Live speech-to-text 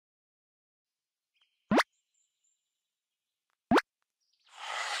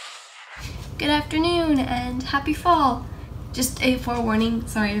Good afternoon and happy fall! Just a forewarning,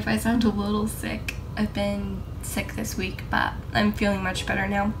 sorry if I sound a little sick. I've been sick this week, but I'm feeling much better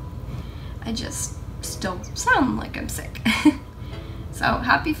now. I just still sound like I'm sick. So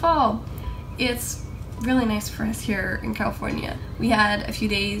happy fall! It's really nice for us here in California. We had a few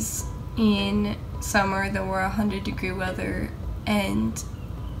days in summer that were 100-degree weather, and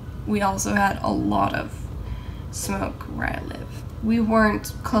we also had a lot of smoke where I live. We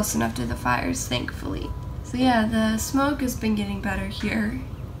weren't close enough to the fires, thankfully. So yeah, the smoke has been getting better here.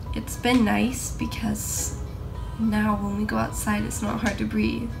 It's been nice because now when we go outside it's not hard to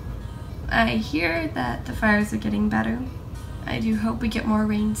breathe. I hear that the fires are getting better. I do hope we get more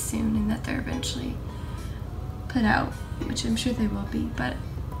rain soon and that they're eventually put out, which I'm sure they will be, but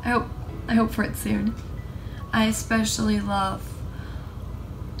I hope for it soon. I especially love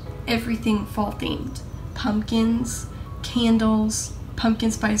everything fall themed. Pumpkins, candles,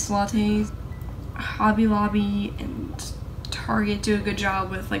 pumpkin spice lattes. Hobby Lobby and Target do a good job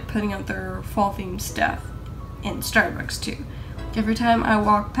with like putting out their fall themed stuff, and Starbucks too. Every time I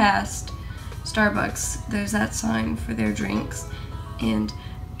walk past Starbucks, there's that sign for their drinks, and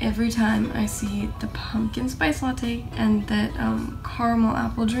every time I see the pumpkin spice latte and that caramel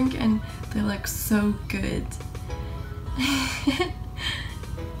apple drink, and they look so good.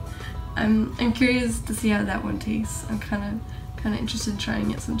 I'm curious to see how that one tastes. I'm kind of interested in trying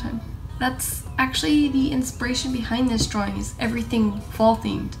it sometime. That's actually the inspiration behind this drawing, is everything fall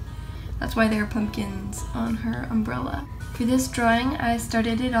themed. That's why there are pumpkins on her umbrella. For this drawing, I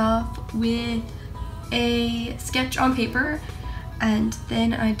started it off with a sketch on paper, and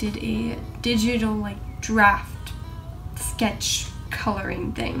then I did a digital like draft sketch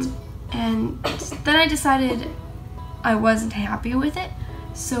coloring thing. And then I decided I wasn't happy with it,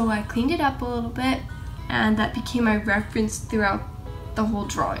 so I cleaned it up a little bit, and that became my reference throughout the whole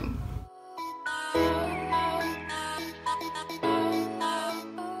drawing.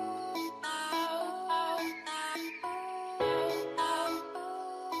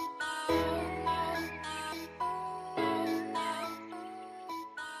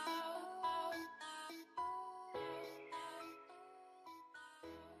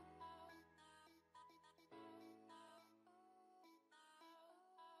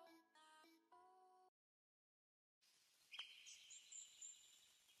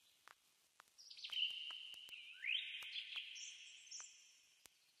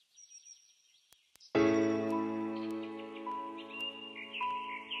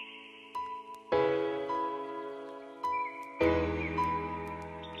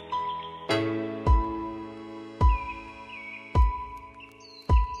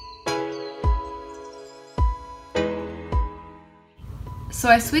 So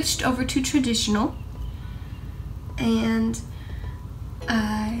I switched over to traditional, and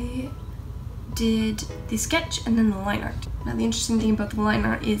I did the sketch and then the line art. Now the interesting thing about the line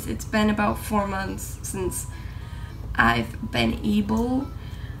art is it's been about 4 months since I've been able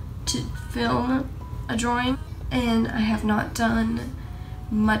to film a drawing, and I have not done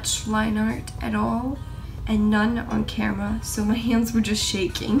much line art at all, and none on camera, so my hands were just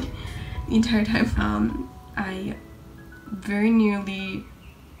shaking the entire time. I very nearly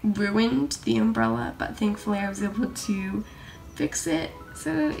ruined the umbrella, but thankfully I was able to fix it,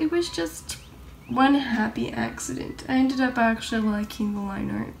 so it was just one happy accident. I ended up actually liking the line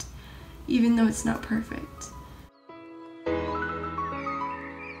art, even though it's not perfect.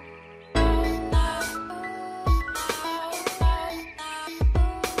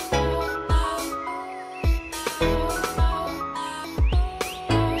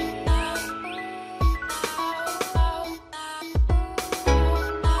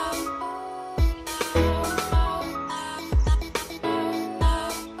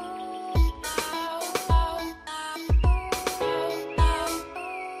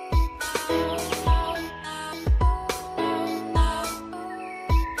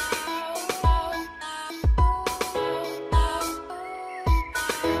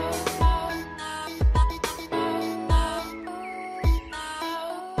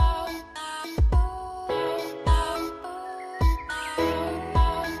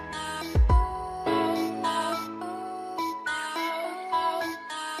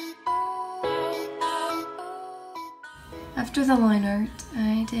 After the line art,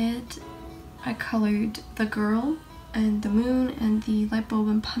 I colored the girl and the moon and the light bulb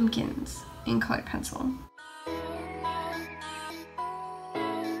and pumpkins in colored pencil.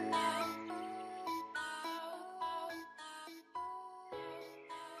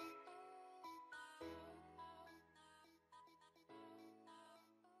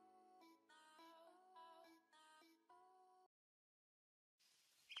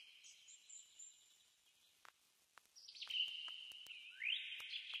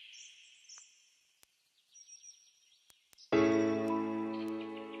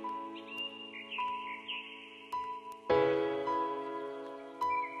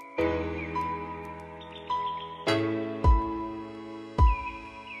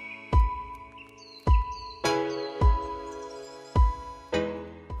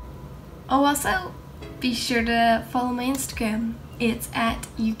 Oh, also, be sure to follow my Instagram. It's at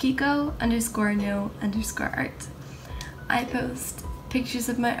yukiko_no_art. I post pictures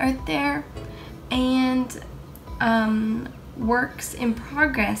of my art there and works in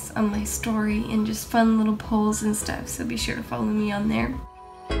progress on my story and just fun little polls and stuff, so be sure to follow me on there.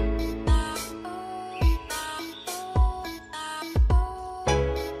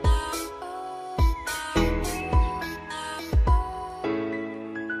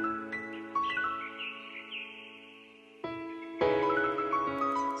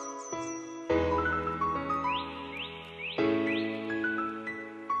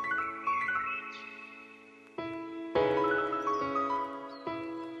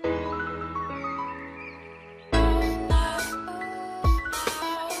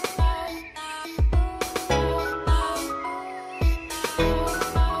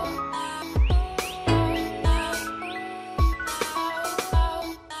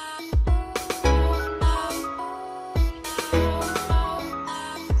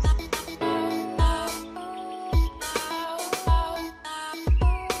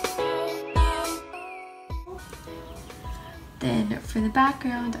 Then for the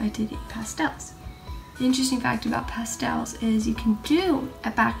background, I did pastels. The interesting fact about pastels is you can do a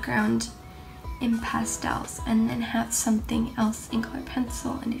background in pastels and then have something else in colored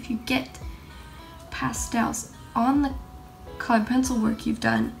pencil. And if you get pastels on the colored pencil work you've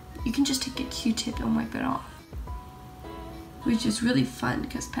done, you can just take a Q-tip and wipe it off, which is really fun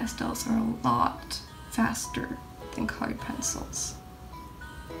because pastels are a lot faster than colored pencils.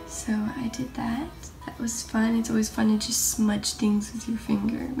 So I did that. That was fun. It's always fun to just smudge things with your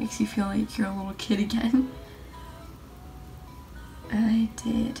finger. It makes you feel like you're a little kid again. I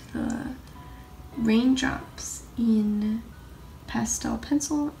did the raindrops in pastel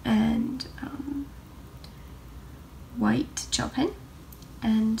pencil and white gel pen.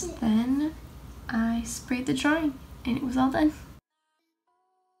 And then I sprayed the drawing and it was all done.